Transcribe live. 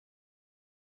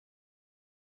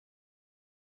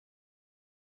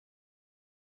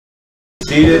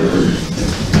Seated.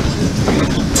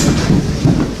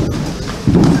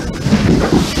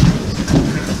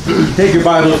 Take your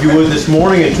Bible, if you would, this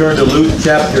morning and turn to Luke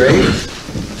chapter 8.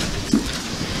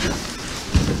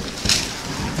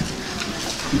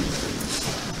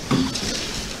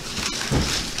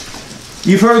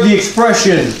 You've heard the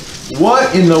expression,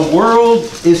 what in the world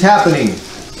is happening?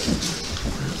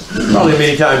 Probably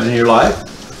many times in your life.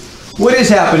 What is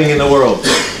happening in the world?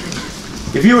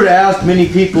 If you were to ask many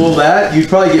people that, you'd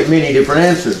probably get many different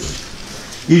answers.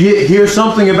 You'd hear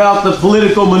something about the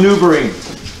political maneuvering,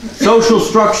 social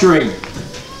structuring,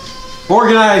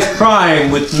 organized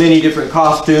crime with many different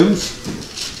costumes.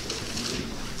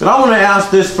 But I want to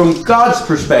ask this from God's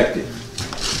perspective.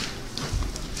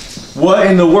 What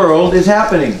in the world is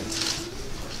happening?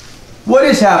 What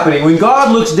is happening? When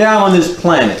God looks down on this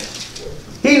planet,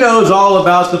 He knows all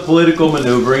about the political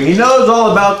maneuvering. He knows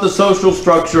all about the social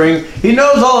structuring. He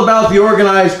knows all about the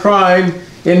organized crime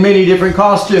in many different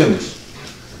costumes.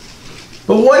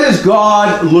 But what is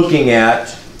God looking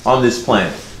at on this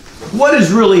planet? What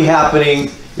is really happening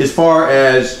as far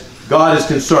as God is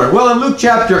concerned? Well, in Luke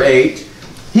chapter 8,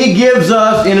 He gives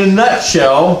us, in a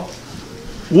nutshell,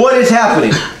 what is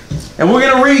happening. And we're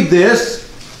going to read this.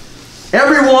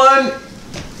 Everyone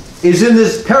is in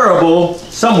this parable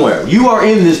somewhere. You are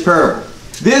in this parable.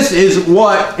 This is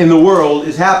what in the world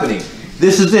is happening.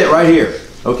 This is it right here.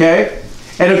 Okay?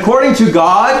 And according to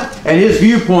God and His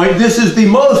viewpoint, this is the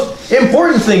most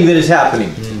important thing that is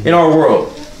happening in our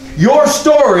world. Your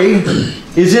story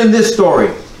is in this story.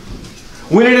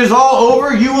 When it is all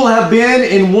over, you will have been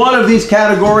in one of these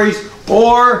categories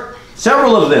or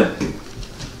several of them.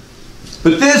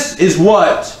 But this is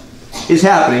what is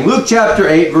happening. Luke chapter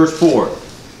 8, verse 4.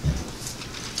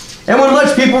 And when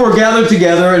much people were gathered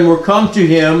together and were come to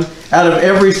Him out of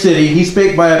every city, He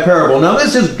spake by a parable. Now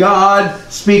this is God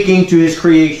speaking to His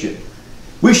creation.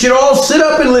 We should all sit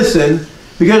up and listen,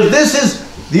 because this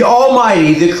is the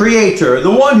Almighty, the Creator,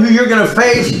 the one who you're going to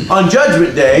face on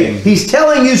Judgment Day. He's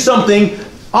telling you something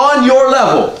on your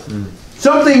level.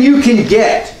 Something you can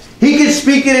get. He can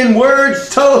speak it in words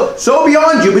so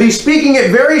beyond you, but He's speaking it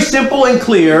very simple and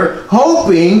clear,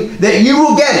 hoping that you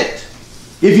will get it.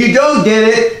 If you don't get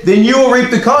it, then you will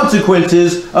reap the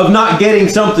consequences of not getting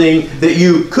something that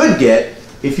you could get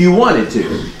if you wanted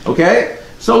to. Okay?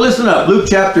 So listen up. Luke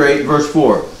chapter 8, verse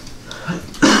 4.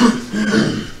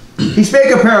 He spake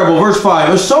a parable, verse 5.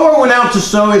 A sower went out to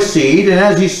sow his seed, and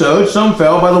as he sowed, some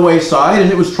fell by the wayside,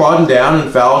 and it was trodden down,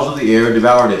 and fowls of the air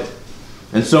devoured it.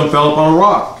 And some fell upon a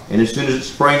rock, and as soon as it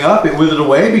sprang up, it withered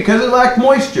away, because it lacked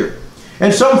moisture.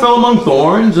 And some fell among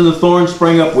thorns, and the thorns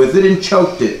sprang up with it, and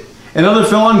choked it. And other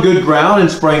fell on good ground, and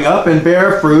sprang up, and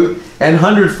bare fruit, and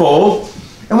hundredfold.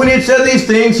 And when he had said these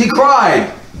things, he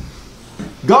cried.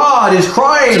 God is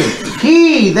crying,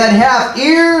 He that hath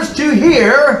ears to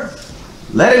hear,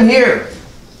 let him hear.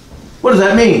 What does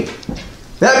that mean?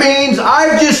 That means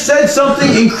I've just said something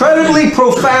incredibly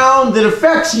profound that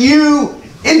affects you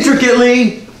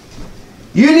intricately.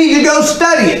 You need to go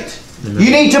study it.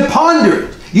 You need to ponder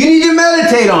it. You need to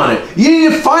meditate on it. You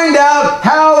need to find out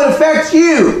how it affects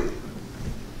you.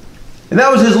 And that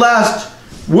was His last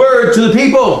word to the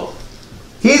people.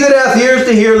 He that hath ears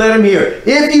to hear, let him hear.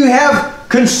 If you have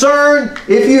concern,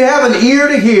 if you have an ear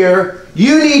to hear,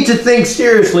 you need to think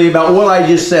seriously about what I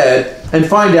just said and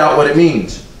find out what it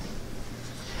means.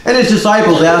 And His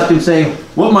disciples asked Him, saying,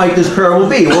 what might this parable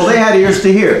be? Well, they had ears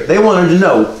to hear. They wanted to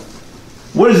know,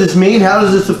 what does this mean? How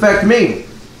does this affect me?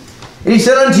 And He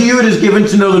said, unto you it is given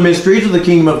to know the mysteries of the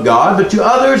kingdom of God, but to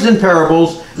others in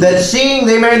parables, that seeing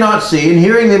they may not see, and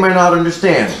hearing they may not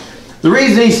understand. The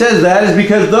reason He says that is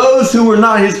because those who were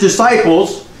not His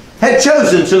disciples had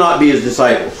chosen to not be His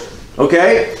disciples.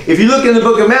 Okay? If you look in the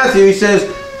book of Matthew, He says,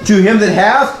 to him that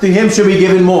hath, to him shall be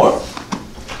given more.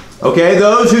 Okay?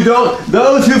 Those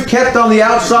who've kept on the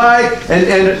outside,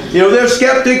 and you know, they're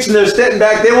skeptics and they're sitting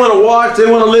back, they want to watch, they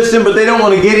want to listen, but they don't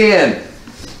want to get in.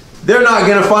 They're not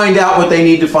going to find out what they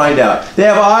need to find out. They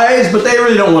have eyes, but they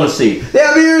really don't want to see. They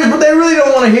have ears, but they really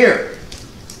don't want to hear.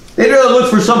 They'd rather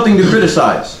look for something to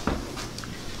criticize.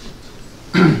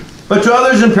 But to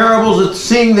others in parables, that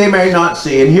seeing they may not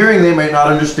see, and hearing they may not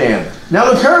understand.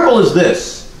 Now the parable is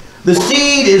this. The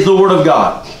seed is the Word of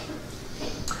God.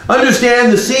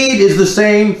 Understand, the seed is the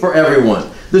same for everyone.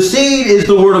 The seed is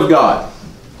the Word of God.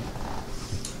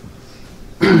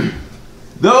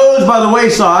 Those by the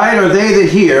wayside are they that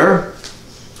hear,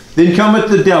 then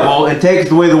cometh the devil and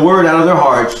taketh away the word out of their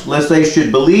hearts, lest they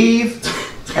should believe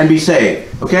and be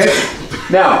saved. Okay?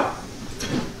 Now,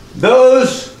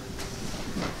 those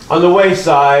on the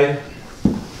wayside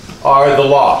are the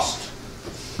lost.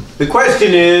 The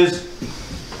question is,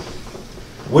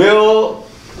 Will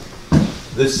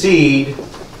the seed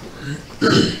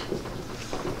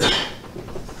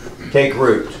take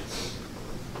root?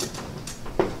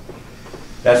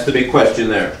 That's the big question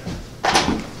there.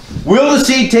 Will the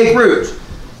seed take root?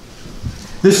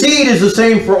 The seed is the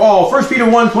same for all. 1 Peter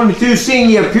 1:22, seeing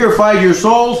ye have purified your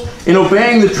souls in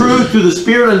obeying the truth through the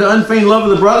Spirit unto unfeigned love of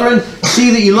the brethren, see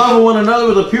that ye love one another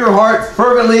with a pure heart,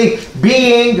 fervently,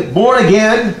 being born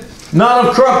again, not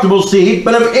of corruptible seed,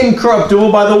 but of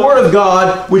incorruptible, by the word of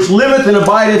God, which liveth and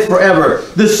abideth forever.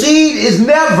 The seed is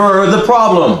never the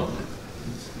problem.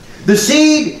 The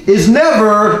seed is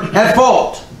never at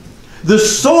fault. The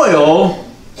soil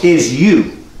is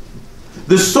you.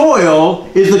 The soil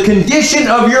is the condition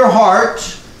of your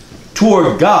heart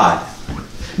toward God.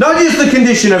 Not just the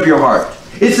condition of your heart.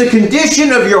 It's the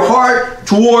condition of your heart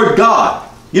toward God.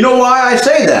 You know why I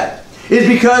say that? It's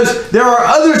because there are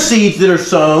other seeds that are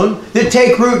sown that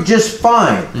take root just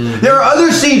fine. There are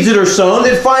other seeds that are sown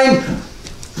that find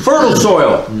fertile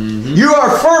soil. You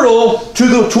are fertile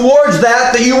towards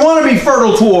that you want to be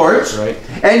fertile towards. Right.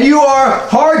 And you are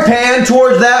hard pan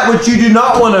towards that which you do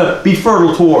not want to be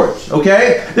fertile towards.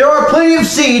 Okay? There are plenty of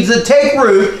seeds that take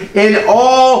root in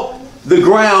all the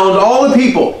ground, all the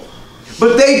people.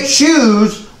 But they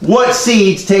choose what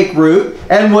seeds take root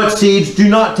and what seeds do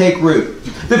not take root.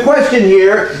 The question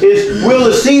here is, will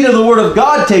the seed of the Word of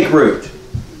God take root?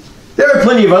 There are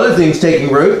plenty of other things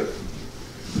taking root.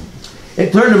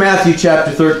 And turn to Matthew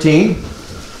chapter 13.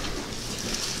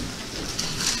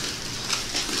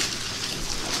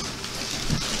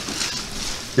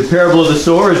 The parable of the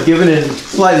sower is given in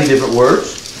slightly different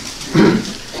words.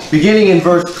 Beginning in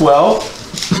verse 12.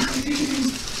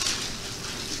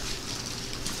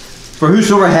 For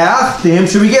whosoever hath, to him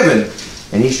shall be given,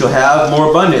 and he shall have more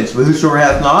abundance. But whosoever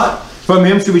hath not, from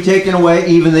him shall be taken away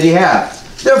even that he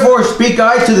hath. Therefore speak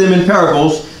I to them in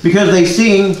parables, because they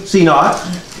seeing, see not,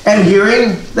 and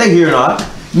hearing, they hear not,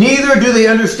 neither do they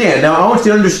understand. Now I want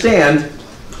you to understand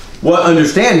what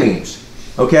understand means.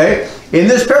 Okay? In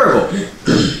this parable,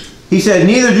 he said,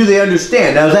 neither do they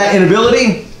understand. Now is that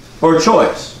inability or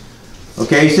choice?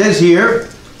 Okay, he says here,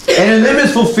 and in them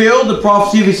is fulfilled the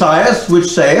prophecy of Esaias, which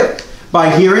saith, by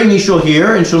hearing ye shall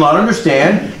hear, and shall not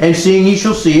understand, and seeing ye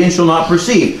shall see, and shall not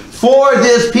perceive. For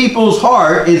this people's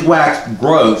heart is waxed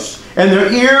gross, and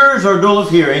their ears are dull of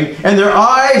hearing, and their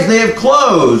eyes they have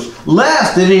closed,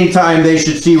 lest at any time they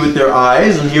should see with their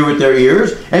eyes, and hear with their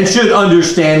ears, and should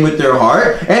understand with their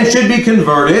heart, and should be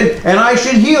converted, and I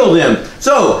should heal them.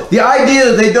 So, the idea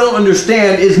that they don't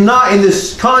understand is not, in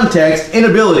this context,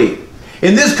 inability.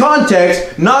 In this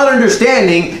context, not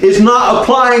understanding is not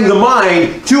applying the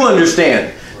mind to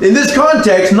understand. In this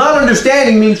context, not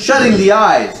understanding means shutting the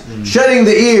eyes, shutting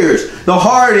the ears. The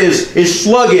heart is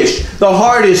sluggish. The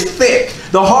heart is thick.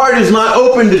 The heart is not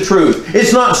open to truth.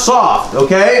 It's not soft,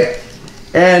 okay?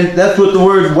 And that's what the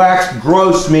word waxed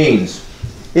gross means.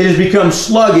 It has become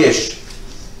sluggish.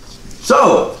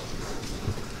 So,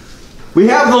 we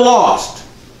have the lost,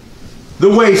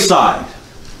 the wayside.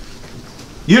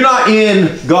 You're not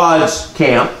in God's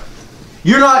camp.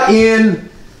 You're not in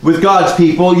with God's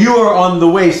people. You are on the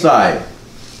wayside.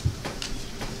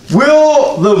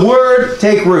 Will the word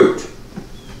take root?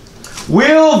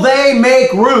 Will they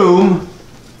make room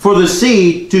for the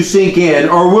seed to sink in,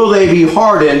 or will they be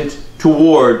hardened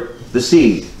toward the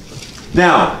seed?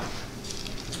 Now,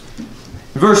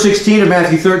 verse 16 of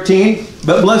Matthew 13,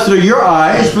 but blessed are your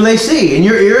eyes, for they see, and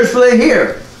your ears, for they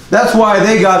hear. That's why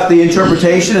they got the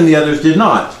interpretation and the others did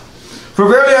not. For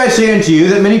verily I say unto you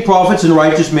that many prophets and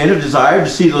righteous men have desired to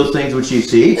see those things which ye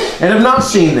see, and have not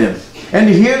seen them, and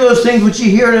to hear those things which ye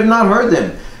hear, and have not heard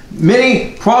them.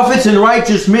 Many prophets and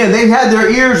righteous men, they've had their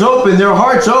ears open, their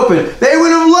hearts open. They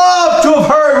would have loved to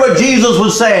have heard what Jesus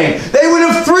was saying. They would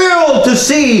have thrilled to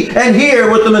see and hear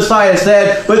what the Messiah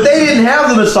said, but they didn't have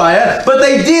the Messiah, but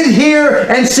they did hear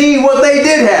and see what they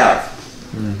did have.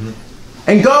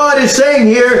 And God is saying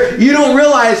here, you don't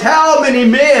realize how many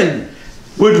men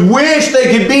would wish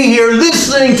they could be here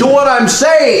listening to what I'm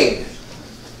saying.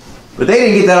 But they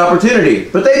didn't get that opportunity.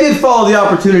 But they did follow the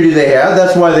opportunity they had.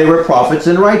 That's why they were prophets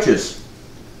and righteous.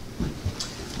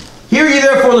 Hear ye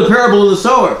therefore the parable of the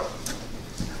sower.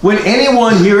 When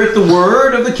anyone heareth the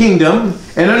word of the kingdom,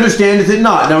 and understandeth it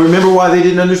not. Now remember why they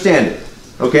didn't understand it.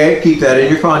 Okay? Keep that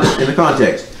in the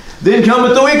context. Then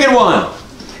cometh the wicked one,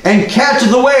 and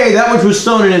catcheth away that which was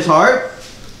sown in his heart.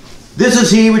 This is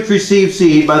he which received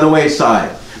seed by the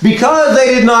wayside. Because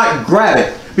they did not grab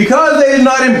it, because they did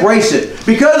not embrace it,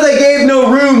 because they gave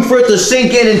no room for it to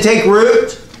sink in and take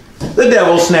root, the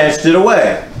devil snatched it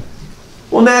away.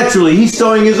 Well, naturally, he's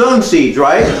sowing his own seeds,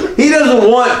 right? He doesn't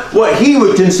want what he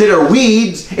would consider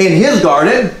weeds in his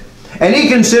garden, and he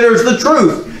considers the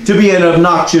truth to be an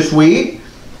obnoxious weed,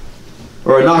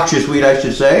 or a noxious weed, I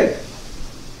should say.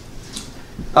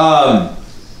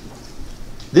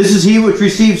 This is he which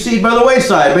received seed by the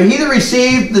wayside. But he that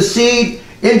received the seed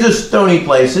into stony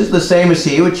places, the same as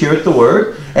he which heareth the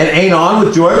word, and anon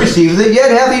with joy receiveth it, yet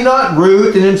hath he not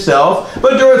root in himself,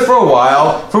 but dureth for a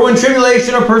while. For when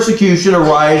tribulation or persecution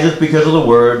ariseth because of the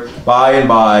word, by and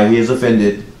by he is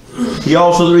offended. He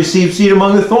also that received seed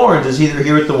among the thorns is he that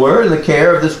heareth the word, and the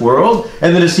care of this world,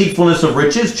 and the deceitfulness of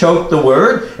riches choke the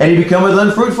word, and he becometh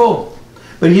unfruitful.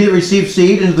 But he that received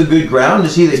seed into the good ground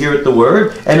is he that heareth the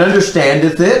word, and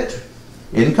understandeth it,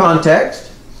 in context,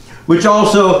 which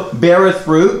also beareth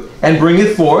fruit, and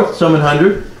bringeth forth, some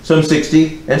 100, some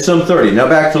 60, and some 30. Now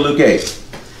back to Luke 8.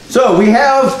 So we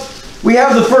have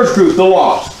the first group, the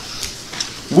lost.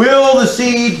 Will the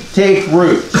seed take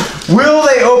root? Will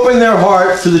they open their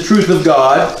hearts to the truth of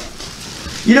God?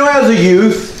 You know, as a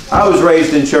youth, I was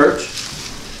raised in church.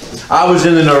 I was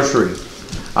in the nursery.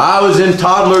 I was in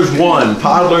toddlers 1,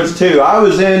 toddlers 2. I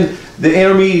was in the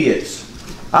intermediates.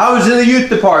 I was in the youth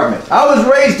department. I was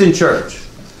raised in church.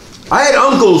 I had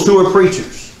uncles who were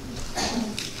preachers.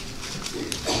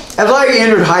 As I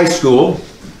entered high school,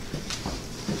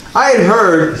 I had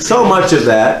heard so much of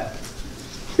that.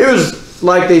 It was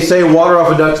like they say, water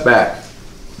off a duck's back.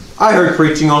 I heard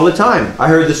preaching all the time. I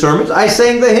heard the sermons. I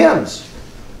sang the hymns.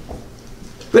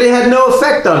 But it had no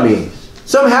effect on me.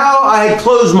 Somehow I had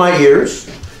closed my ears.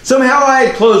 Somehow I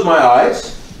had closed my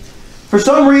eyes. For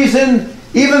some reason,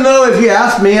 even though if you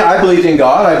asked me, I believed in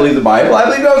God, I believed the Bible, I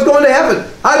believed I was going to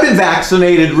heaven. I've been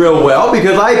vaccinated real well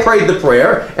because I prayed the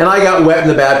prayer and I got wet in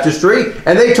the baptistry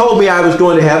and they told me I was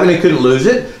going to heaven and couldn't lose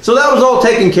it. So that was all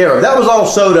taken care of. That was all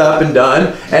sewed up and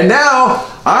done. And now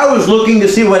I was looking to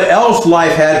see what else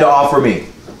life had to offer me.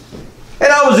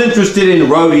 And I was interested in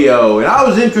rodeo, and I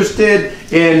was interested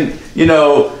in,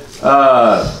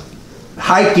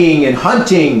 hiking and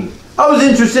hunting. I was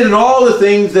interested in all the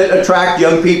things that attract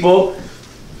young people.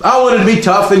 I wanted to be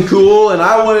tough and cool, and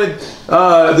I wanted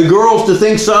the girls to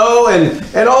think so,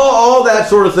 and all that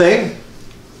sort of thing.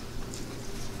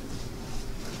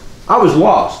 I was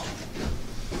lost.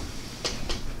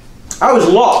 I was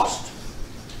lost.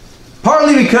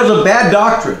 Partly because of bad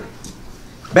doctrine.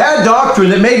 Bad doctrine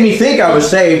that made me think I was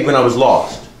saved when I was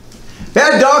lost.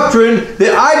 Bad doctrine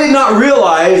that I did not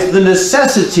realize the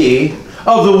necessity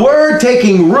of the Word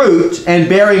taking root and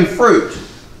bearing fruit.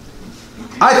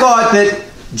 I thought that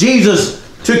Jesus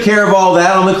took care of all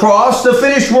that on the cross, the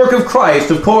finished work of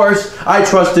Christ. Of course, I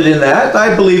trusted in that.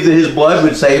 I believed that His blood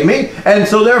would save me. And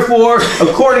so therefore,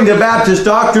 according to Baptist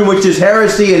doctrine, which is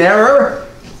heresy and error,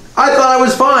 I thought I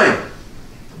was fine.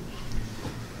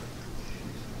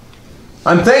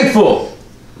 I'm thankful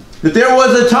that there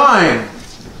was a time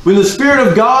when the Spirit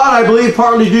of God, I believe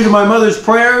partly due to my mother's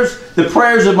prayers, the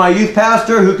prayers of my youth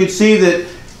pastor who could see that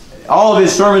all of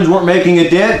his sermons weren't making a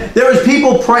dent, there was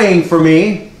people praying for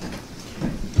me.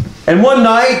 And one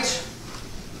night,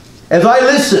 as I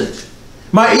listened,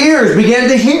 my ears began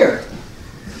to hear.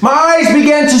 My eyes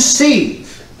began to see.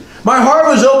 My heart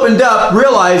was opened up,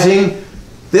 realizing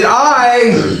that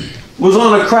I was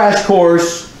on a crash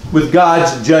course with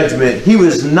God's judgment. He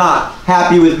was not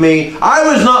happy with me. I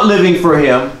was not living for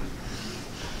Him.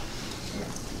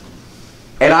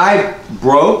 And I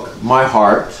broke my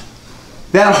heart.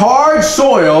 That hard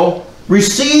soil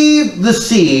received the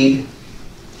seed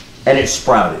and it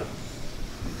sprouted.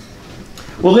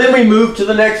 Well, then we move to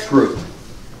the next group.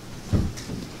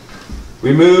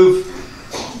 We move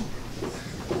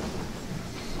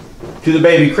to the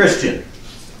baby Christian,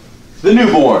 the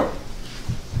newborn.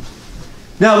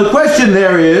 Now the question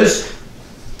there is,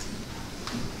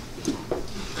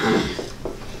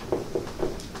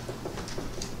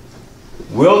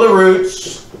 will the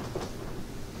roots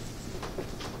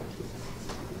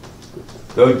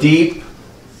go deep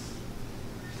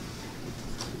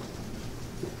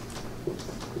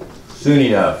soon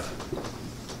enough?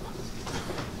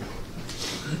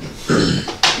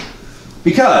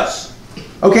 Because,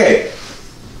 okay,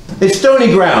 it's stony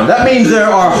ground. That means there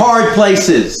are hard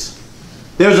places.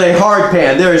 There's a hard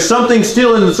pan. There is something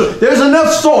still in the soil. There's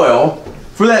enough soil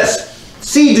for that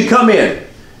seed to come in.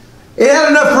 It had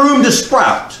enough room to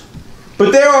sprout.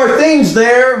 But there are things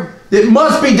there that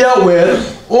must be dealt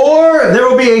with, or there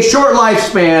will be a short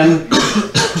lifespan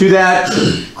to that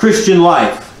Christian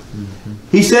life.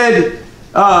 He said,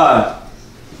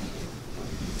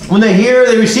 when they hear,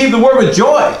 they receive the word with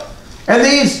joy. And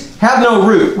these have no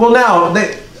root. Well, now,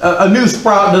 a new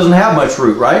sprout doesn't have much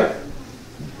root, right?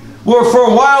 will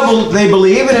for a while they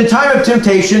believe, and in time of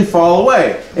temptation fall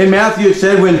away. In Matthew it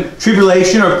said, when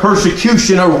tribulation or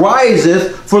persecution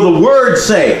ariseth for the word's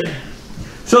sake.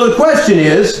 So the question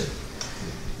is,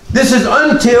 this is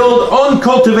untilled,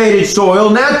 uncultivated soil,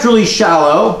 naturally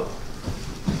shallow,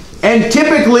 and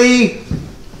typically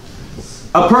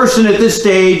a person at this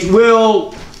stage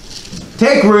will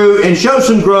take root and show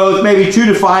some growth, maybe 2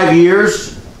 to 5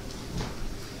 years.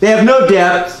 They have no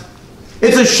depth.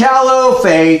 It's a shallow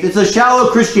faith. It's a shallow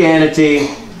Christianity.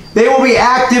 They will be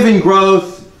active in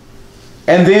growth,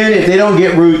 and then if they don't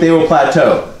get root, they will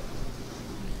plateau.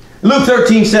 Luke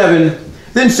 13:7,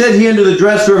 then said he unto the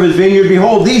dresser of his vineyard,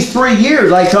 behold, these 3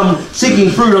 years I come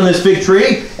seeking fruit on this fig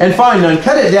tree, and find none.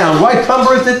 Cut it down. Why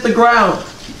cumbereth it the ground?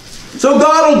 So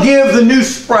God will give the new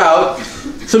sprout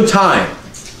some time.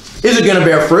 Is it going to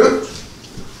bear fruit?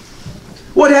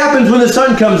 What happens when the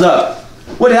sun comes up?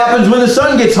 What happens when the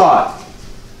sun gets hot?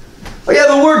 Oh yeah,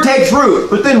 the word takes root,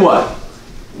 but then what?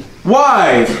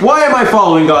 Why? Why am I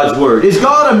following God's word? Is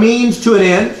God a means to an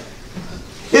end?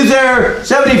 Is there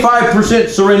 75%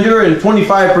 surrender and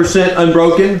 25%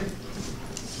 unbroken?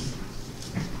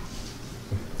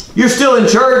 You're still in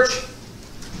church.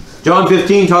 John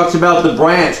 15 talks about the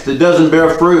branch that doesn't bear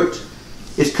fruit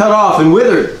is cut off and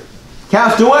withered,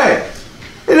 cast away.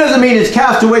 It doesn't mean it's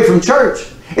cast away from church.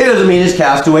 It doesn't mean it's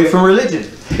cast away from religion.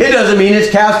 It doesn't mean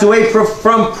it's cast away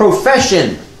from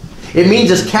profession. It means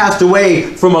it's cast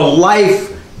away from a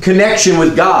life connection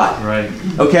with God. Right.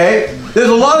 Okay? There's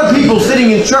a lot of people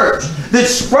sitting in church that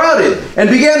sprouted and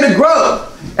began to grow.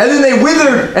 And then they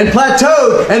withered and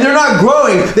plateaued, and they're not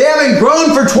growing. They haven't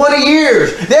grown for 20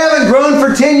 years. They haven't grown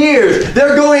for 10 years.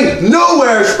 They're going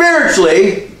nowhere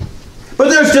spiritually, but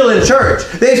they're still in church.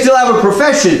 They still have a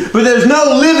profession, but there's no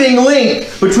living link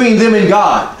between them and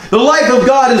God. The life of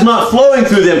God is not flowing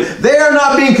through them. They are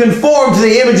not being conformed to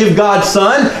the image of God's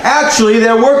Son. Actually,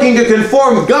 they're working to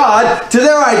conform God to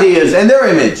their ideas and their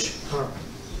image.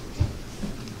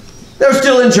 They're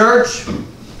still in church.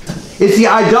 It's the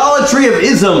idolatry of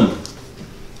ism.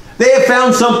 They have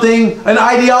found something, an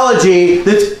ideology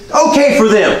that's okay for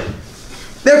them.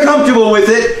 They're comfortable with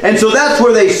it, and so that's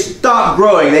where they stop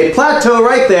growing. They plateau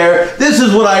right there. This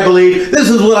is what I believe. This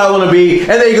is what I want to be.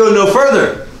 And they go no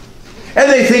further.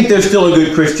 And they think they're still a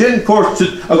good Christian. Of course,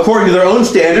 according to their own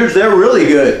standards, they're really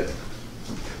good.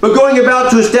 But going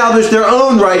about to establish their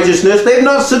own righteousness, they've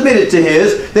not submitted to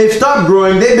His. They've stopped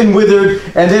growing. They've been withered,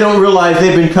 and they don't realize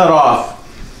they've been cut off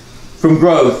from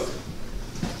growth.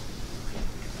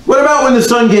 What about when the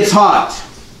sun gets hot?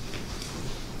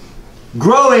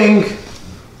 Growing,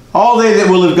 all they that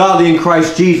will live godly in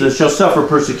Christ Jesus shall suffer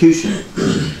persecution.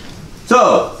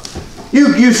 So,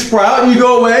 you sprout and you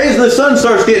go away, and the sun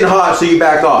starts getting hot, so you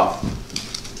back off.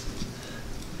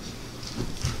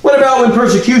 What about when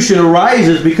persecution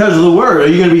arises because of the word? Are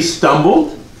you going to be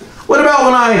stumbled? What about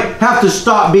when I have to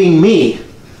stop being me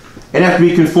and have to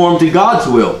be conformed to God's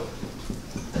will?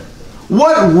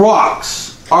 What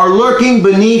rocks are lurking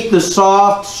beneath the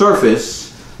soft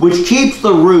surface which keeps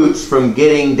the roots from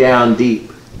getting down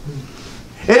deep?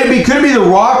 And could it be the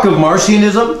rock of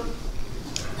Marcionism?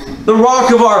 The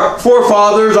rock of our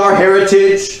forefathers, our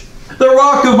heritage? The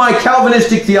rock of my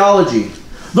Calvinistic theology?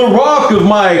 The rock of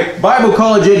my Bible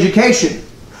college education?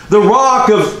 The rock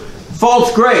of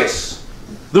false grace?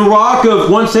 The rock of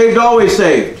once saved, always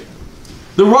saved?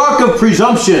 The rock of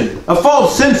presumption, a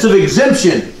false sense of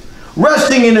exemption?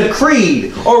 Resting in a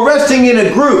creed or resting in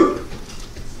a group?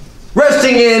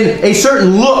 Resting in a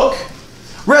certain look?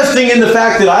 Resting in the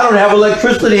fact that I don't have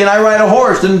electricity and I ride a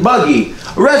horse and buggy?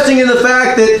 Resting in the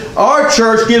fact that our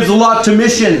church gives a lot to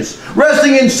missions?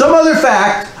 Resting in some other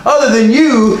fact other than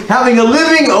you having a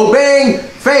living, obeying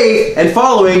faith and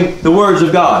following the words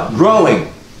of God?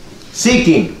 Growing,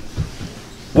 seeking,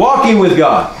 walking with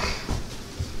God.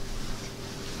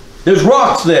 There's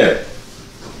rocks there.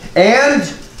 And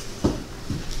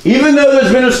even though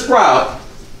there's been a sprout,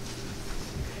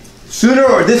 sooner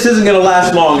or this isn't going to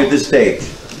last long at this stage.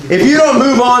 If you don't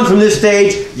move on from this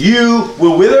stage, you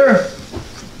will wither,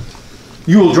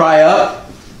 you will dry up,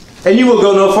 and you will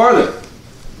go no farther.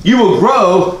 You will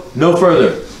grow no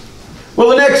further. Well,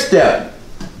 the next step.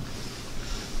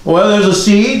 Well, there's a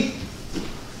seed,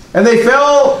 and they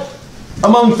fell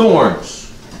among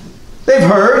thorns. They've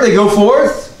heard, they go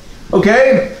forth.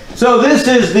 Okay? So this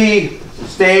is the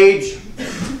stage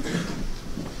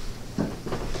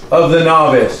of the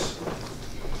novice.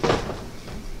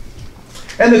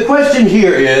 And the question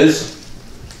here is,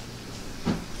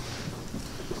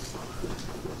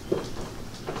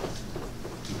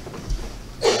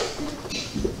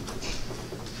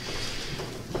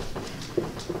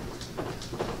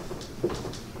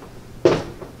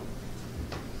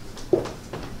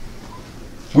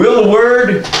 Will the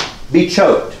word be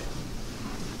choked?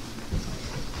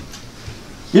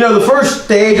 You know, the first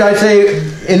stage, I say,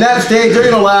 in that stage, they're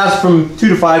going to last from 2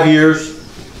 to 5 years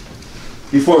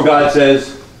before God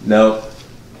says, no.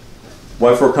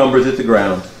 Wherefore cumbereth it the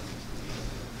ground.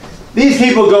 These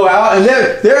people go out and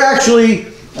they're actually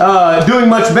doing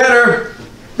much better.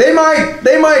 They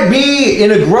might be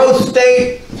in a growth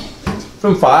state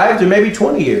from 5 to maybe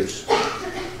 20 years.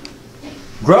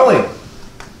 Growing.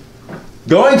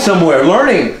 Going somewhere,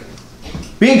 learning,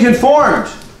 being conformed.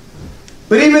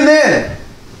 But even then,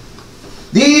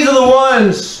 these are the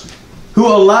ones who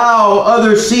allow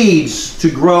other seeds to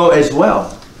grow as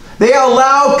well. They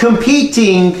allow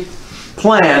competing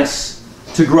plants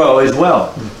to grow as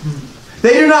well.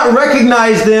 They do not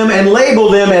recognize them and label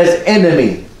them as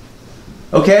enemy.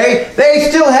 Okay? They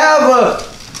still have a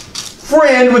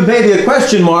friend with maybe a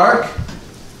question mark,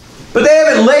 but they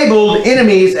haven't labeled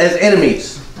enemies as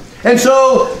enemies. And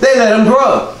so they let them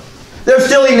grow. They're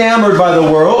still enamored by the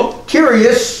world,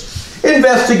 curious,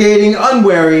 investigating,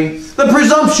 unwary, the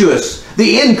presumptuous,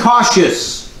 the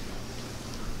incautious.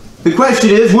 The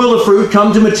question is, will the fruit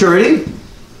come to maturity?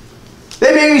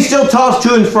 They may be still tossed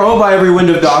to and fro by every wind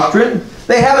of doctrine.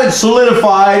 They haven't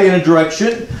solidified in a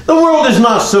direction. The world is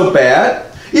not so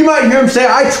bad. You might hear them say,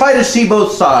 I try to see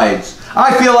both sides.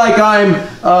 I feel like I'm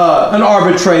an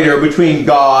arbitrator between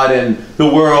God and the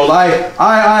world.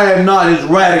 I am not as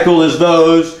radical as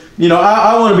those. You know,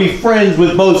 I want to be friends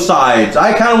with both sides.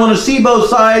 I kind of want to see both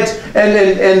sides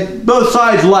and both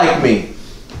sides like me.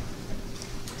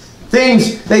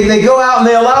 Things, they go out and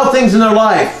they allow things in their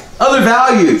life, other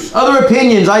values, other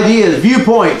opinions, ideas,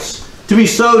 viewpoints to be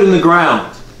sowed in the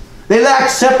ground. They lack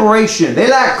separation. They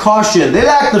lack caution. They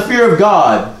lack the fear of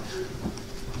God.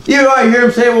 You might hear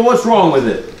them say, well, what's wrong with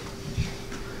it?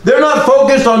 They're not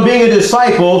focused on being a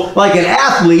disciple like an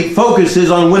athlete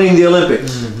focuses on winning the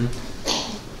Olympics. Mm-hmm.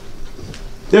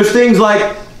 There's things like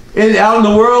out in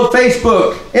the world,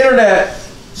 Facebook, internet,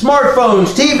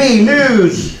 smartphones, TV,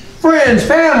 news, friends,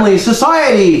 family,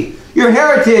 society, your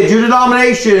heritage, your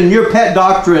denomination, your pet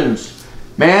doctrines,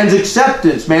 man's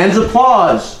acceptance, man's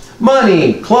applause,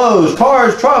 money, clothes,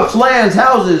 cars, trucks, lands,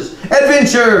 houses,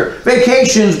 adventure,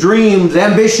 vacations, dreams,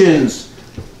 ambitions,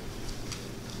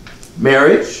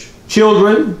 marriage,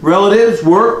 children, relatives,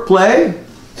 work, play.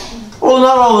 Well,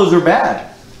 not all those are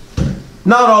bad.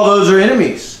 Not all those are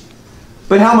enemies.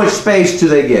 But how much space do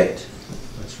they get?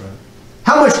 That's right.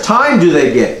 How much time do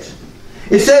they get?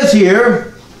 It says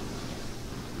here,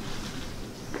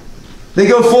 they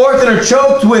go forth and are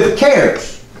choked with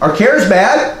cares. Are cares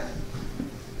bad?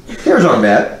 Cares aren't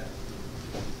bad.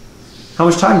 How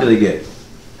much time do they get?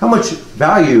 How much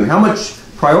value? How much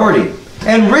priority?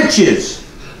 And riches.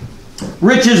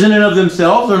 Riches in and of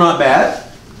themselves are not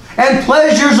bad. And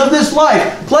pleasures of this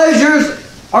life. Pleasures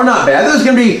are not bad. There's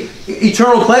going to be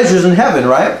eternal pleasures in heaven,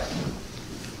 right?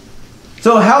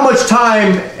 So how much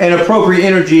time and appropriate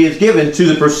energy is given to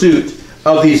the pursuit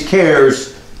of these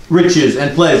cares, riches,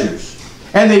 and pleasures?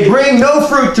 And they bring no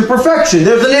fruit to perfection.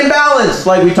 There's an imbalance,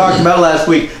 like we talked about last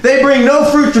week. They bring no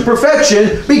fruit to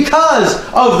perfection because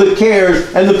of the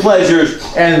cares and the pleasures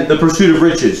and the pursuit of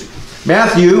riches.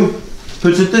 Matthew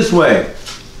puts it this way,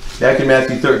 back in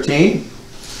Matthew 13.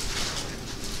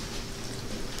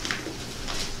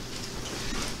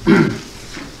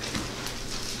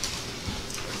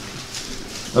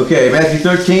 Okay, Matthew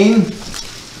 13.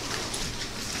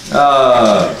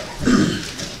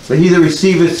 But he that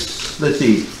receiveth, let's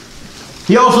see.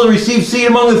 He also receives seed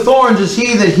among the thorns is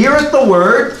he that heareth the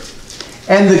word,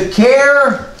 and the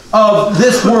care of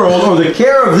this world, or the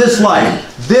care of this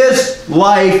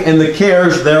life and the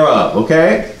cares thereof,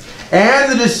 okay?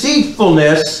 And the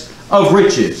deceitfulness of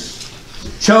riches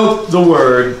choke the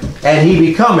word, and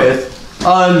he becometh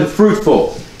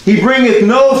unfruitful. He bringeth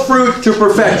no fruit to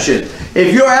perfection.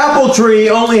 If your apple tree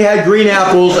only had green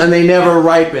apples and they never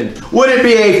ripened, would it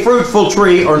be a fruitful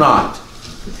tree or not?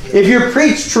 If your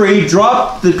peach tree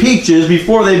dropped the peaches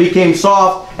before they became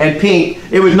soft and pink,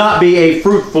 it would not be a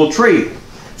fruitful tree.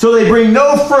 So they bring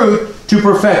no fruit to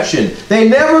perfection. They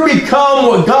never become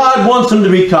what God wants them to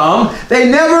become. They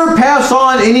never pass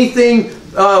on anything,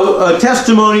 a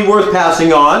testimony worth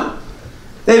passing on.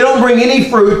 They don't bring any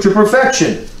fruit to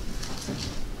perfection.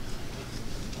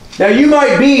 Now you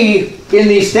might be in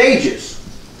these stages,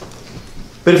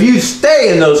 but if you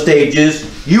stay in those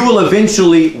stages, you will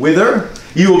eventually wither,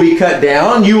 you will be cut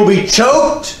down, you will be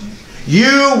choked,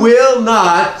 you will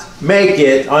not make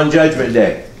it on Judgment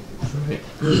Day.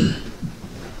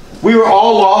 We were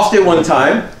all lost at one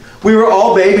time. We were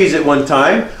all babies at one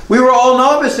time. We were all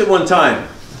novice at one time.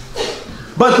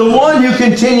 But the one who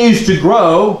continues to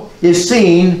grow is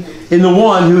seen in the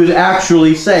one who is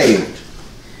actually saved.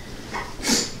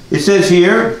 It says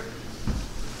here,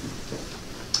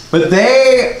 but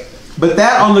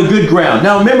that on the good ground.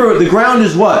 Now remember, the ground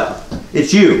is what?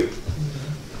 It's you.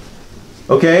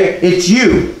 Okay? It's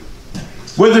you.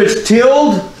 Whether it's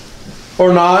tilled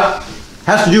or not,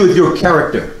 has to do with your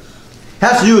character.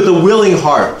 Has to do with a willing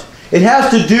heart. It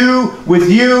has to do with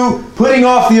you putting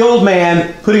off the old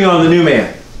man, putting on the new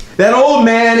man. That old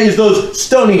man is those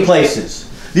stony places.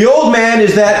 The old man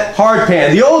is that hard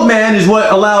pan. The old man is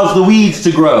what allows the weeds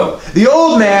to grow. The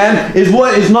old man is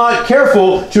what is not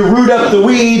careful to root up the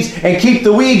weeds and keep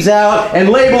the weeds out and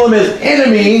label them as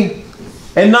enemy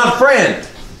and not friend.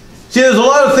 See, there's a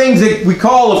lot of things that we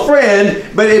call a friend,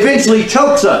 but it eventually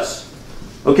chokes us.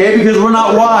 Okay, because we're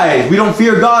not wise. We don't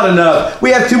fear God enough. We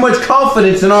have too much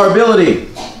confidence in our ability.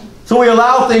 So we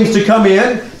allow things to come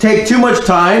in, take too much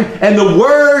time, and the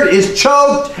word is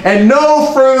choked, and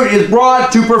no fruit is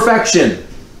brought to perfection.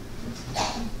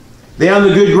 They on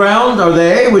the good ground are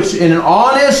they, which in an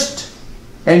honest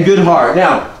and good heart.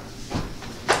 Now,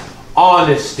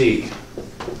 honesty.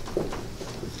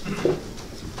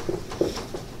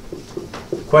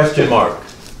 Question mark.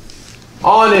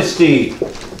 Honesty.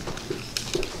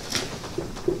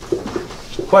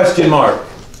 Question mark.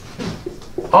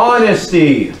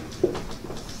 Honesty.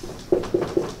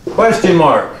 Question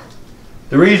mark.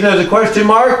 The reason there's a question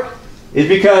mark is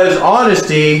because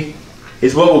honesty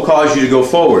is what will cause you to go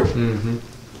forward.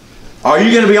 Are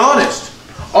you going to be honest?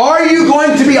 Are you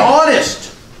going to be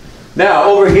honest? Now,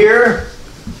 over here,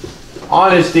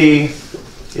 honesty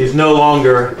is no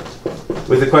longer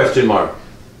with a question mark.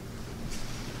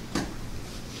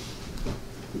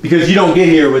 Because you don't get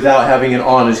here without having an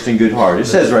honest and good heart. It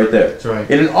says right there. That's right.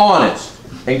 In an honest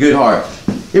and good heart.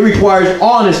 It requires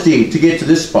honesty to get to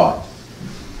this spot.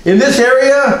 In this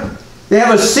area, they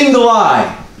have a single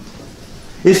eye.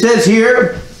 It says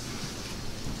here,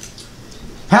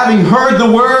 having heard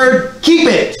the word, keep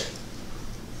it.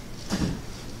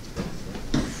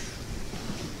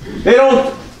 They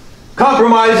don't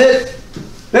compromise it.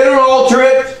 They don't alter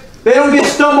it. They don't get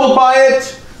stumbled by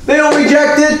it. They don't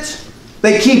reject it.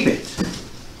 They keep it.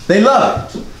 They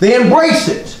love it. They embrace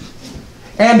it.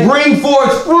 And bring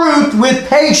forth fruit with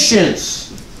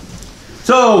patience.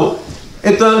 So,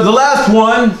 at the last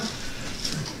one,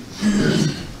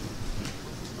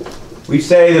 we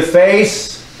say the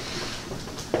face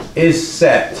is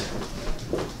set.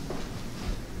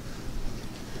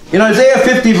 In Isaiah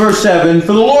 50 verse 7,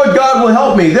 for the Lord God will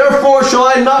help me, therefore shall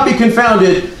I not be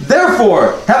confounded.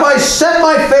 Therefore have I set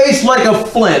my face like a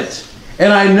flint,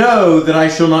 and I know that I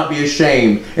shall not be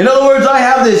ashamed. In other words, I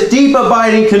have this deep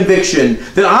abiding conviction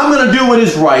that I'm going to do what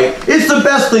is right. It's the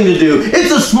best thing to do. It's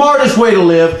the smartest way to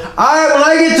live. When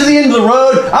I get to the end of the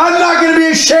road, I'm not going to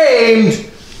be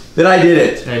ashamed that I did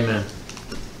it. Amen.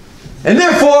 And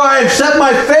therefore I have set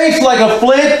my face like a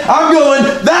flint. I'm going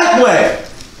that way.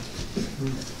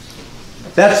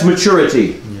 That's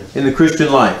maturity in the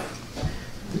Christian life.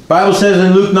 The Bible says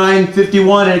in Luke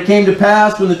 9:51, and it came to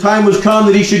pass when the time was come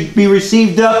that he should be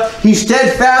received up, he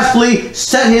steadfastly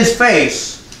set his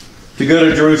face to go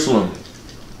to Jerusalem.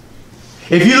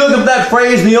 If you look up that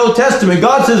phrase in the Old Testament,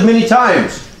 God says many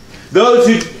times, those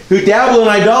who dabble in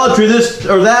idolatry, this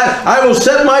or that, I will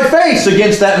set my face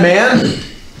against that man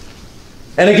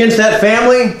and against that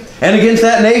family and against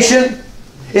that nation.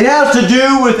 It has to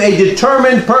do with a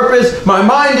determined purpose. My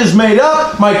mind is made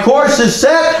up. My course is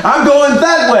set. I'm going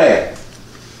that way.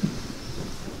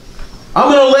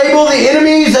 I'm going to label the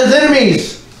enemies as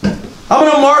enemies. I'm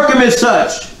going to mark them as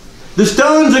such. The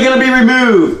stones are going to be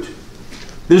removed.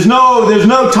 There's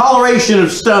no toleration of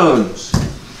stones.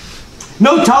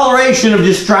 No toleration of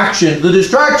distractions. The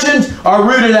distractions are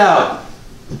rooted out.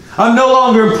 I'm no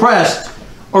longer impressed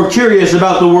or curious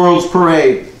about the world's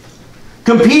parade.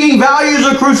 Competing values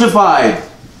are crucified.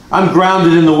 I'm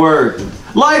grounded in the Word.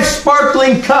 Life's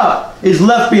sparkling cup is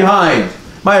left behind.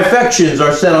 My affections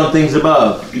are set on things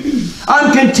above.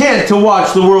 I'm content to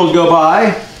watch the world go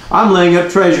by. I'm laying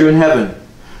up treasure in heaven.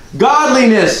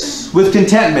 Godliness with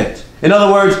contentment. In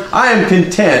other words, I am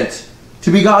content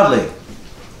to be godly.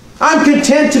 I'm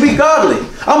content to be godly.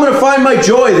 I'm going to find my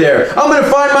joy there. I'm going to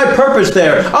find my purpose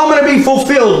there. I'm going to be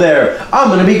fulfilled there. I'm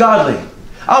going to be godly.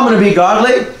 I'm going to be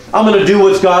godly. I'm going to do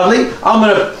what's godly. I'm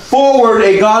going to forward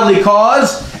a godly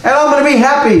cause. And I'm going to be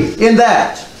happy in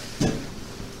that.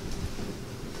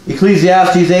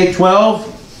 Ecclesiastes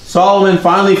 8:12. Solomon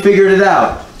finally figured it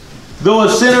out. Though a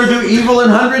sinner do evil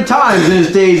 100 times and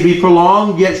his days be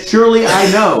prolonged, yet surely I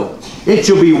know it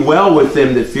shall be well with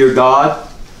them that fear God,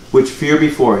 which fear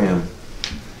before Him.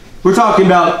 We're talking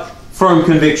about firm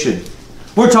conviction.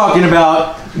 We're talking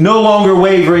about no longer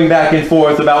wavering back and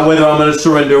forth about whether I'm going to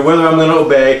surrender, whether I'm going to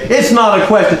obey. It's not a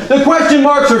question. The question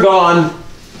marks are gone.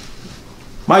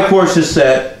 My course is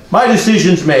set. My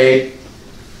decision's made.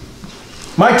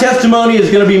 My testimony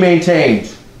is going to be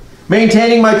maintained.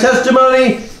 Maintaining my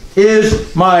testimony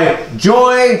is my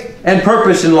joy and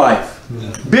purpose in life.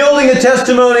 Building a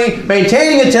testimony,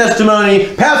 maintaining a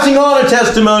testimony, passing on a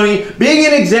testimony, being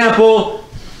an example.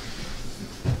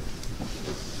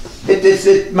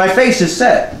 My face is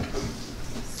set.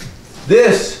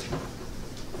 This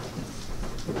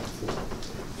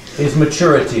is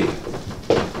maturity.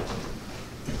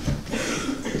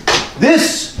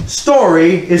 This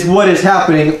story is what is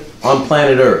happening on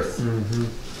planet Earth.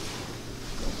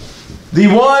 The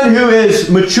one who is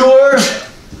mature,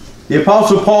 the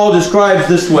Apostle Paul describes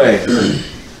this way.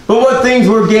 But what things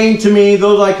were gained to me,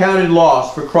 those I counted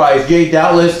loss for Christ, yea,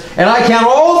 doubtless. And I count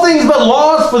all things but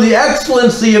loss for the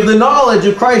excellency of the knowledge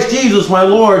of Christ Jesus my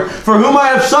Lord, for whom I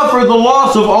have suffered the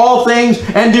loss of all things,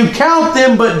 and do count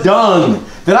them but dung,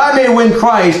 that I may win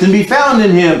Christ and be found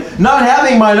in him, not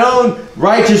having mine own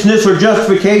righteousness or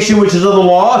justification which is of the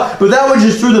law, but that which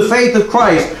is through the faith of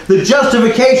Christ, the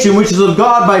justification which is of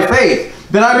God by faith,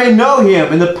 that I may know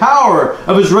him in the power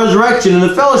of his resurrection and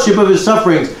the fellowship of his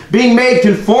sufferings, being made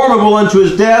conformable unto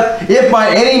his death, if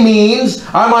by any means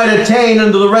I might attain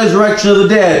unto the resurrection of the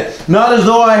dead. Not as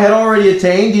though I had already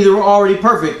attained, either already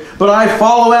perfect, but I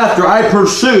follow after, I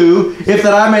pursue, if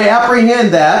that I may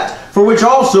apprehend that, for which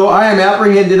also I am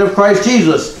apprehended of Christ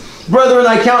Jesus. Brethren,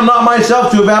 I count not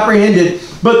myself to have apprehended,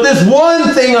 but this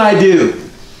one thing I do.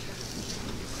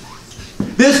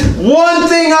 This one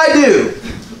thing I do,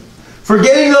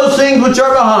 forgetting those things which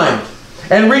are behind,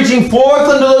 and reaching forth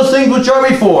unto those things which are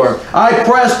before, I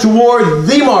press toward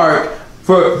the mark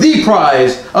for the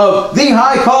prize of the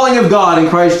high calling of God in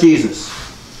Christ Jesus.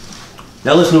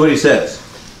 Now listen to what he says.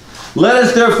 Let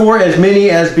us therefore, as many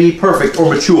as be perfect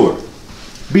or mature,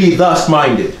 be thus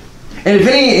minded. And if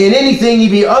in anything ye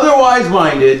be otherwise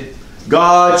minded,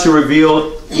 God shall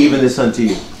reveal even this unto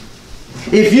you.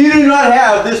 If you do not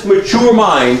have this mature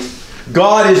mind,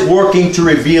 God is working to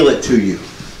reveal it to you.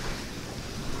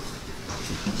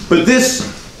 But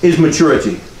this is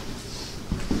maturity.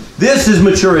 This is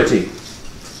maturity.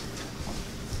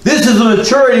 This is the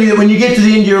maturity that when you get to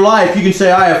the end of your life, you can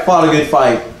say, I have fought a good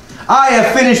fight. I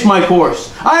have finished my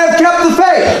course. I have kept the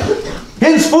faith.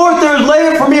 Henceforth there is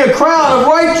laid up for me a crown of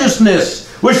righteousness,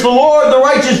 which the Lord, the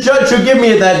righteous judge, shall give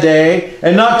me at that day,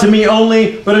 and not to me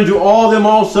only, but unto all them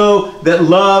also that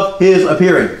love his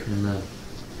appearing. Amen.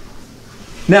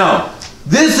 Now,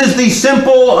 this is the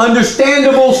simple,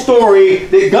 understandable story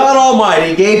that God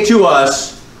Almighty gave to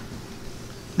us.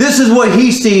 This is what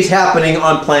he sees happening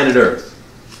on planet Earth.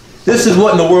 This is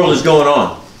what in the world is going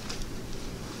on.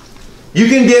 You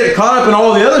can get caught up in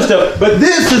all the other stuff, but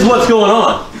this is what's going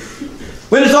on.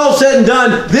 When it's all said and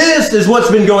done, this is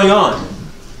what's been going on.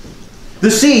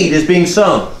 The seed is being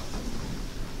sown.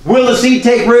 Will the seed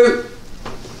take root?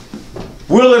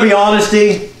 Will there be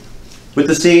honesty with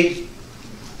the seed?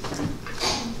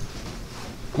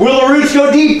 Will the roots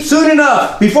go deep soon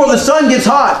enough before the sun gets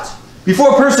hot?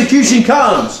 Before persecution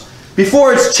comes?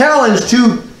 Before it's challenged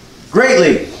too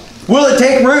greatly? Will it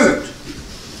take root?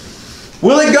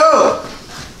 Will it go?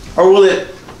 Or will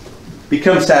it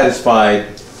become satisfied?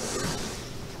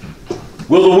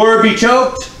 Will the word be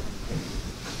choked?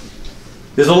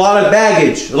 There's a lot of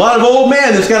baggage. A lot of old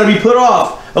man that's got to be put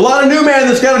off. A lot of new man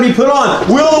that's got to be put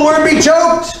on. Will the word be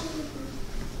choked?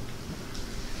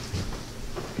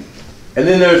 And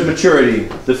then there's maturity.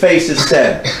 The face is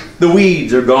set. The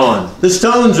weeds are gone. The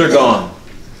stones are gone.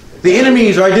 The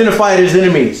enemies are identified as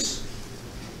enemies.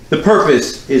 The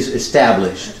purpose is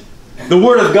established. The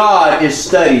Word of God is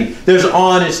studied. There's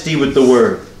honesty with the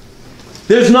Word.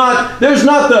 There's not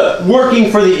the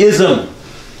working for the ism.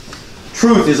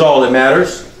 Truth is all that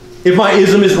matters. If my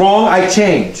ism is wrong, I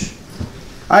change.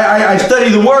 I study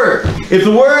the Word. If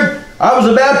the Word, I was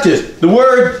a Baptist. The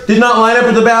Word did not line up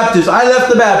with the Baptist. I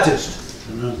left the Baptist.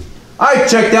 I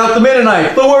checked out the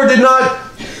Mennonites. The Word did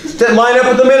not line up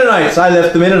with the Mennonites. I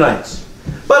left the Mennonites.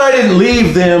 But I didn't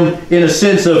leave them in a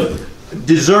sense of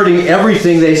deserting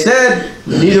everything they said,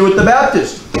 neither with the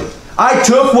Baptist. I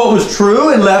took what was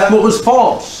true and left what was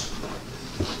false.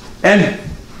 And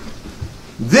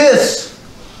this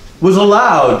was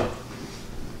allowed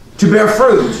to bear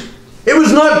fruit. It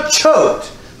was not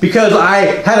choked because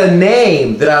I had a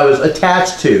name that I was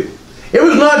attached to. It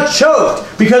was not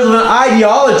choked because of an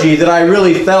ideology that I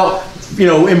really felt,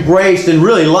 embraced and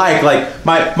really liked, like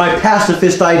my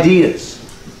pacifist ideas.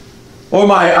 Or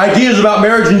my ideas about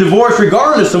marriage and divorce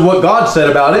regardless of what God said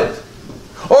about it.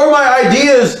 or my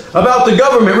ideas about the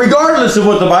government, regardless of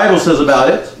what the Bible says about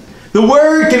it. The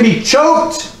Word can be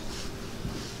choked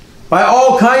by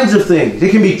all kinds of things.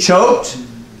 It can be choked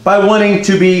by wanting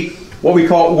to be what we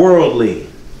call worldly.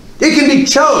 It can be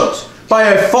choked by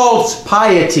a false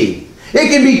piety. It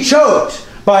can be choked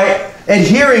by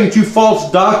adhering to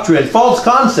false doctrine, false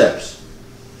concepts.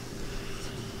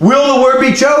 Will the Word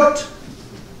be choked?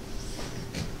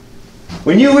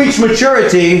 When you reach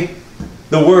maturity,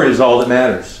 the Word is all that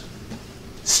matters.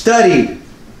 Study.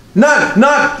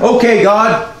 Not, okay,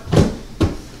 God.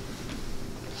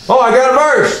 Oh, I got a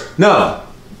verse. No.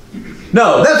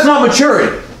 No, that's not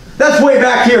maturity. That's way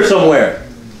back here somewhere.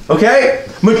 Okay?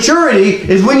 Maturity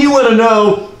is when you want to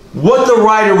know what the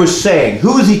writer was saying.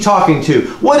 Who is he talking to?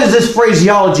 What does this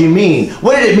phraseology mean?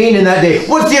 What did it mean in that day?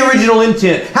 What's the original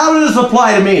intent? How does this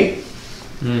apply to me?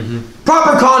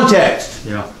 Proper context.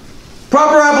 Yeah.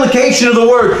 Proper application of the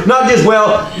Word. Not just,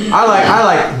 well, I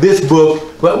like this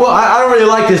book, but well, I don't really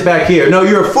like this back here. No,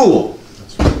 you're a fool.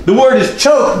 The Word is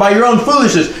choked by your own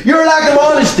foolishness. Your lack of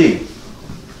honesty.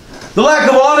 The lack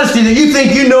of honesty that you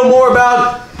think you know more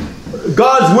about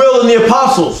God's will than the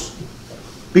apostles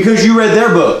because you read their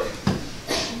book.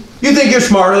 You think you're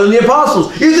smarter than the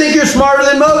apostles. You think you're smarter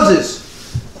than Moses,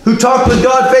 who talked with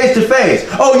God face to face.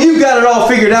 Oh, you've got it all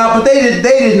figured out, but they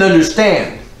didn't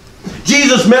understand.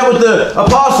 Jesus met with the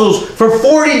apostles for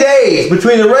 40 days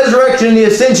between the resurrection and the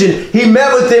ascension. He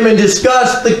met with them and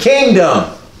discussed the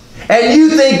kingdom. And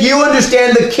you think you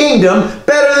understand the kingdom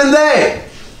better than they.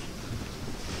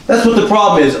 That's what the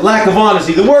problem is. Lack of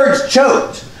honesty. The Word's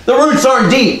choked. The roots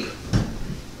aren't deep.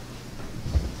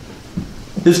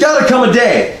 There's got to come a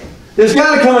day. There's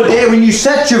got to come a day when you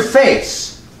set your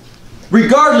face,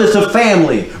 regardless of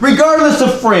family, regardless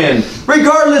of friend,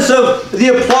 regardless of the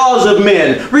applause of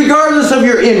men, regardless of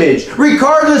your image,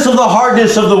 regardless of the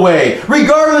hardness of the way,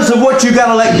 regardless of what you've got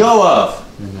to let go of,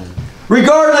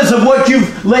 regardless of what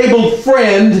you've labeled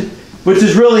friend, which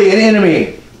is really an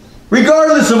enemy,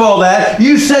 regardless of all that,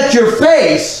 you set your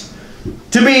face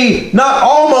to be not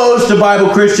almost a Bible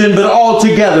Christian, but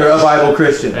altogether a Bible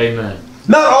Christian. Amen.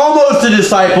 Not almost a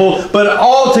disciple, but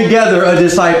altogether a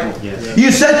disciple. Yes.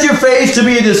 You set your face to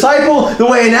be a disciple the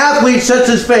way an athlete sets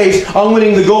his face on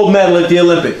winning the gold medal at the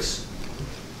Olympics.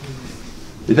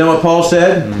 Isn't that what Paul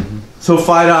said? So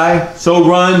fight I, so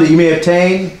run that you may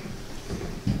obtain.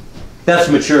 That's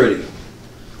maturity.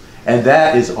 And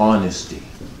that is honesty.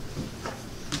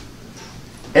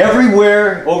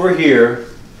 Everywhere over here,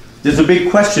 there's a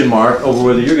big question mark over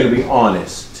whether you're going to be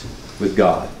honest with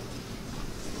God.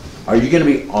 Are you going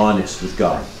to be honest with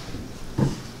God?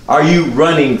 Are you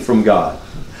running from God?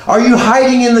 Are you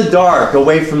hiding in the dark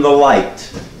away from the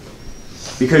light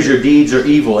because your deeds are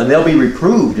evil and they'll be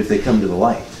reproved if they come to the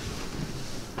light?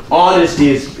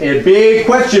 Honesty is a big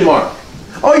question mark.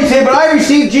 Oh, you say, but I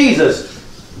received Jesus.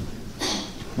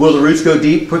 Will the roots go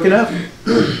deep quick enough?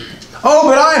 Oh,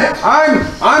 but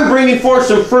I'm bringing forth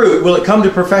some fruit. Will it come to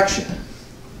perfection?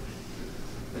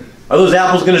 Are those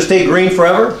apples going to stay green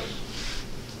forever?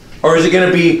 Or is it going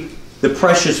to be the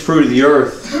precious fruit of the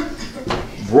earth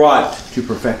brought to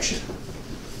perfection?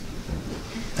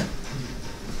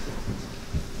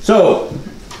 So,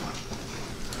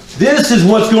 this is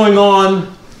what's going on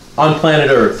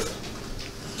planet Earth.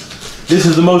 This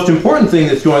is the most important thing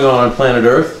that's going on planet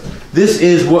Earth. This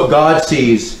is what God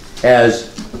sees as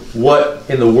what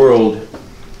in the world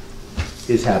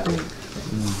is happening.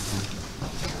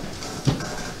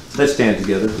 Let's stand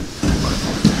together.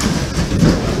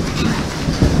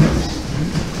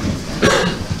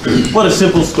 What a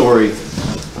simple story.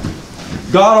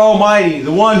 God Almighty,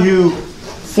 the one who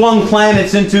flung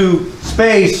planets into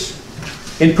space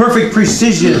in perfect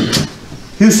precision,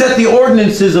 who set the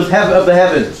ordinances of the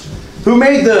heavens, who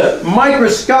made the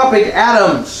microscopic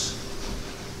atoms,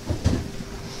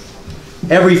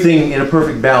 everything in a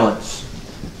perfect balance,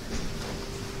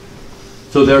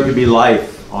 so there could be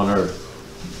life on earth.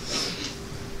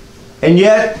 And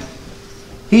yet,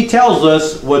 He tells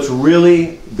us what's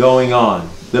really going on.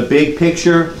 The big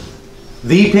picture,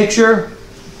 the picture,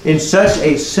 in such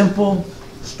a simple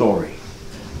story.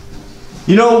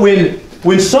 You know,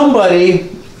 when somebody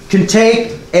can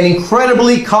take an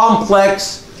incredibly complex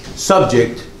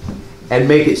subject and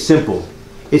make it simple,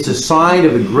 it's a sign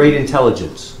of a great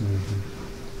intelligence.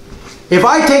 If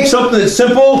I take something that's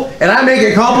simple and I make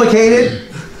it complicated,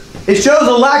 it shows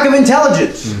a lack of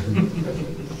intelligence.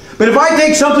 But if I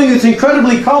take something that's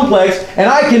incredibly complex and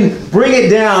I can bring it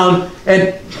down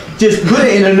and just put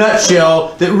it in a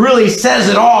nutshell that really says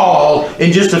it all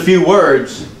in just a few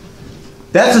words,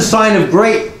 that's a sign of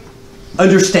great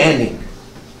understanding.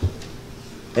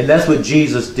 And that's what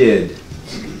Jesus did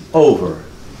over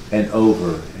and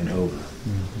over and over.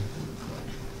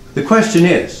 The question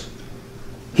is,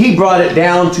 he brought it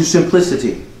down to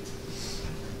simplicity.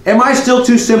 Am I still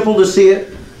too simple to see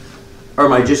it? Or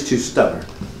am I just too stubborn?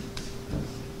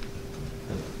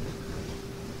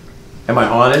 Am I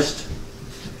honest?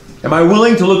 Am I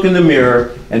willing to look in the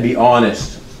mirror and be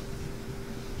honest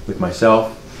with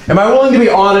myself? Am I willing to be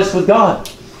honest with God?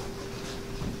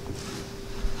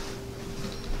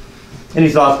 Any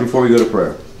thoughts before we go to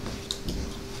prayer?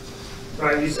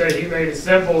 Right, you said he made it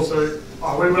simple, so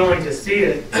are we willing to see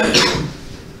it?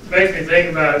 Makes me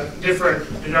think about different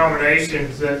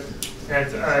denominations and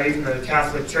even the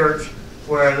Catholic Church,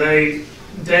 where they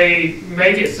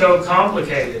make it so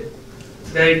complicated.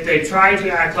 They try to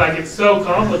act like it's so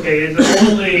complicated that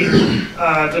only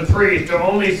the priest or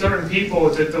only certain people,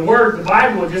 that the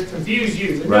Bible will just confuse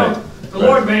you. Right. No, the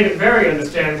Lord made it very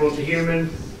understandable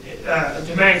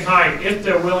to mankind if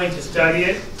they're willing to study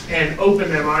it and open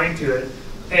their mind to it.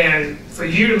 And for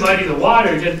you to muddy the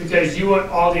water just because you want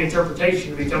all the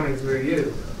interpretation to be coming through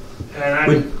you.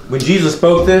 And when Jesus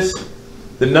spoke this,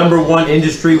 the #1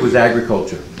 industry was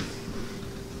agriculture.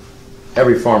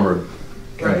 Every farmer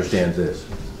understands this.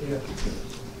 Yeah.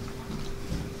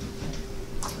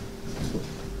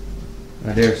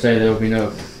 I dare say there will be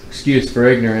no excuse for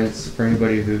ignorance for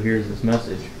anybody who hears this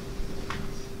message.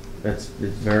 It's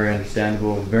very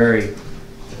understandable, very,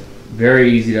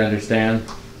 very easy to understand.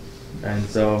 And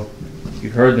so, if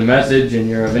you've heard the message and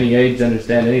you're of any age to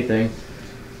understand anything,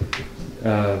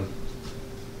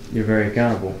 you're very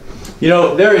accountable. You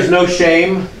know, there is no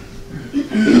shame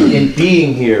in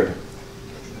being here.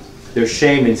 There's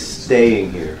shame in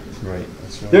staying here. Right.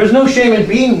 That's right. There's no shame in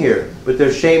being here, but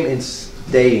there's shame in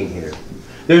staying here.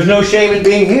 There's no shame in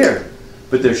being here,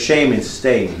 but there's shame in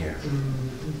staying here.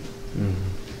 Mm-hmm.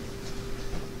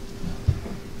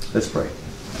 Let's pray.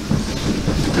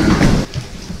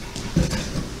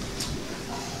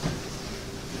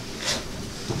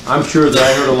 I'm sure that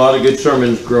I heard a lot of good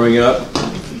sermons growing up.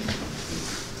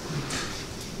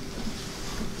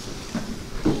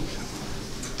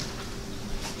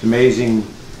 It's amazing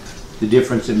the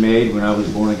difference it made when I was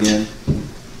born again.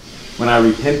 When I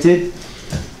repented,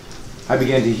 I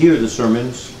began to hear the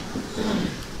sermons.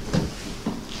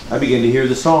 I began to hear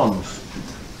the songs.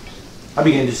 I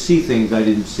began to see things I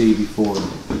didn't see before.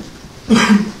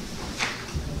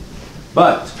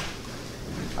 But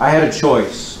I had a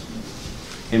choice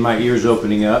in my ears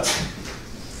opening up.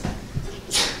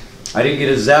 I didn't get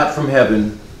a zap from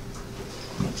heaven.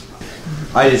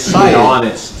 I decided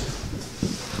honest.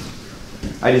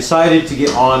 I decided to get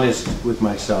honest with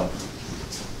myself,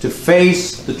 to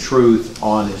face the truth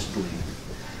honestly.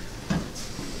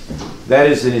 That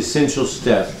is an essential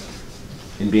step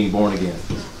in being born again.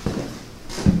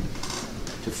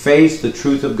 To face the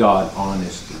truth of God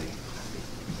honestly.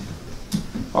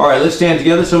 All right, let's stand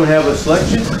together. Someone have a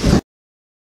selection?